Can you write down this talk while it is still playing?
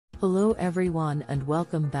Hello everyone and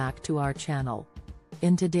welcome back to our channel.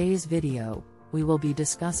 In today's video, we will be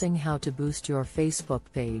discussing how to boost your Facebook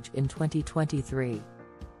page in 2023.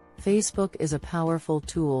 Facebook is a powerful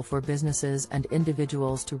tool for businesses and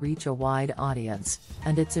individuals to reach a wide audience,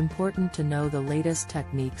 and it's important to know the latest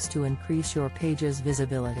techniques to increase your page's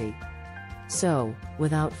visibility. So,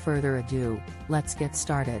 without further ado, let's get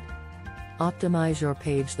started. Optimize your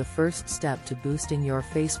page. The first step to boosting your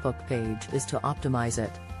Facebook page is to optimize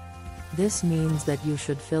it. This means that you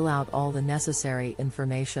should fill out all the necessary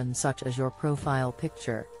information such as your profile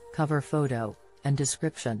picture, cover photo, and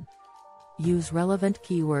description. Use relevant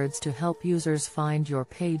keywords to help users find your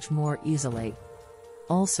page more easily.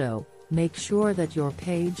 Also, make sure that your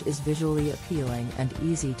page is visually appealing and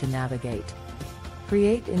easy to navigate.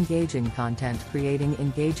 Create engaging content. Creating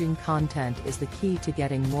engaging content is the key to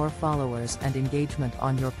getting more followers and engagement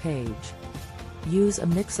on your page. Use a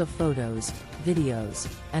mix of photos,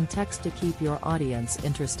 videos, and text to keep your audience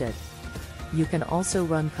interested. You can also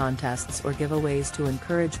run contests or giveaways to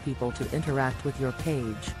encourage people to interact with your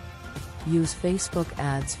page. Use Facebook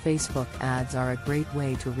ads. Facebook ads are a great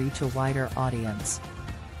way to reach a wider audience.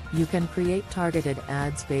 You can create targeted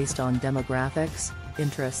ads based on demographics,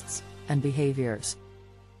 interests, and behaviors.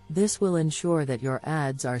 This will ensure that your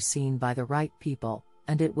ads are seen by the right people,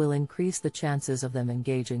 and it will increase the chances of them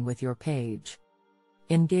engaging with your page.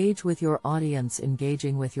 Engage with your audience.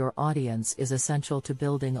 Engaging with your audience is essential to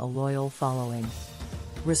building a loyal following.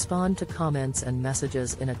 Respond to comments and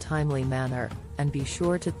messages in a timely manner, and be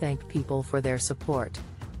sure to thank people for their support.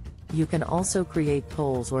 You can also create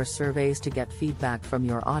polls or surveys to get feedback from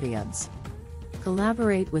your audience.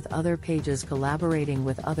 Collaborate with other pages. Collaborating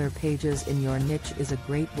with other pages in your niche is a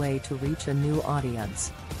great way to reach a new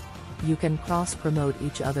audience. You can cross-promote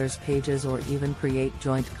each other's pages or even create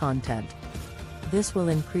joint content. This will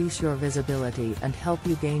increase your visibility and help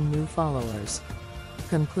you gain new followers.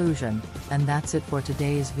 Conclusion, and that's it for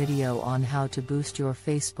today's video on how to boost your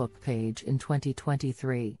Facebook page in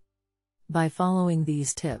 2023. By following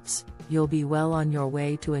these tips, you'll be well on your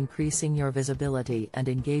way to increasing your visibility and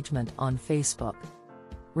engagement on Facebook.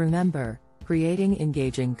 Remember, creating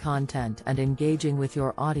engaging content and engaging with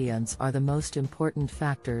your audience are the most important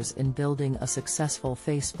factors in building a successful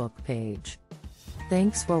Facebook page.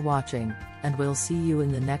 Thanks for watching, and we'll see you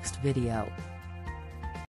in the next video.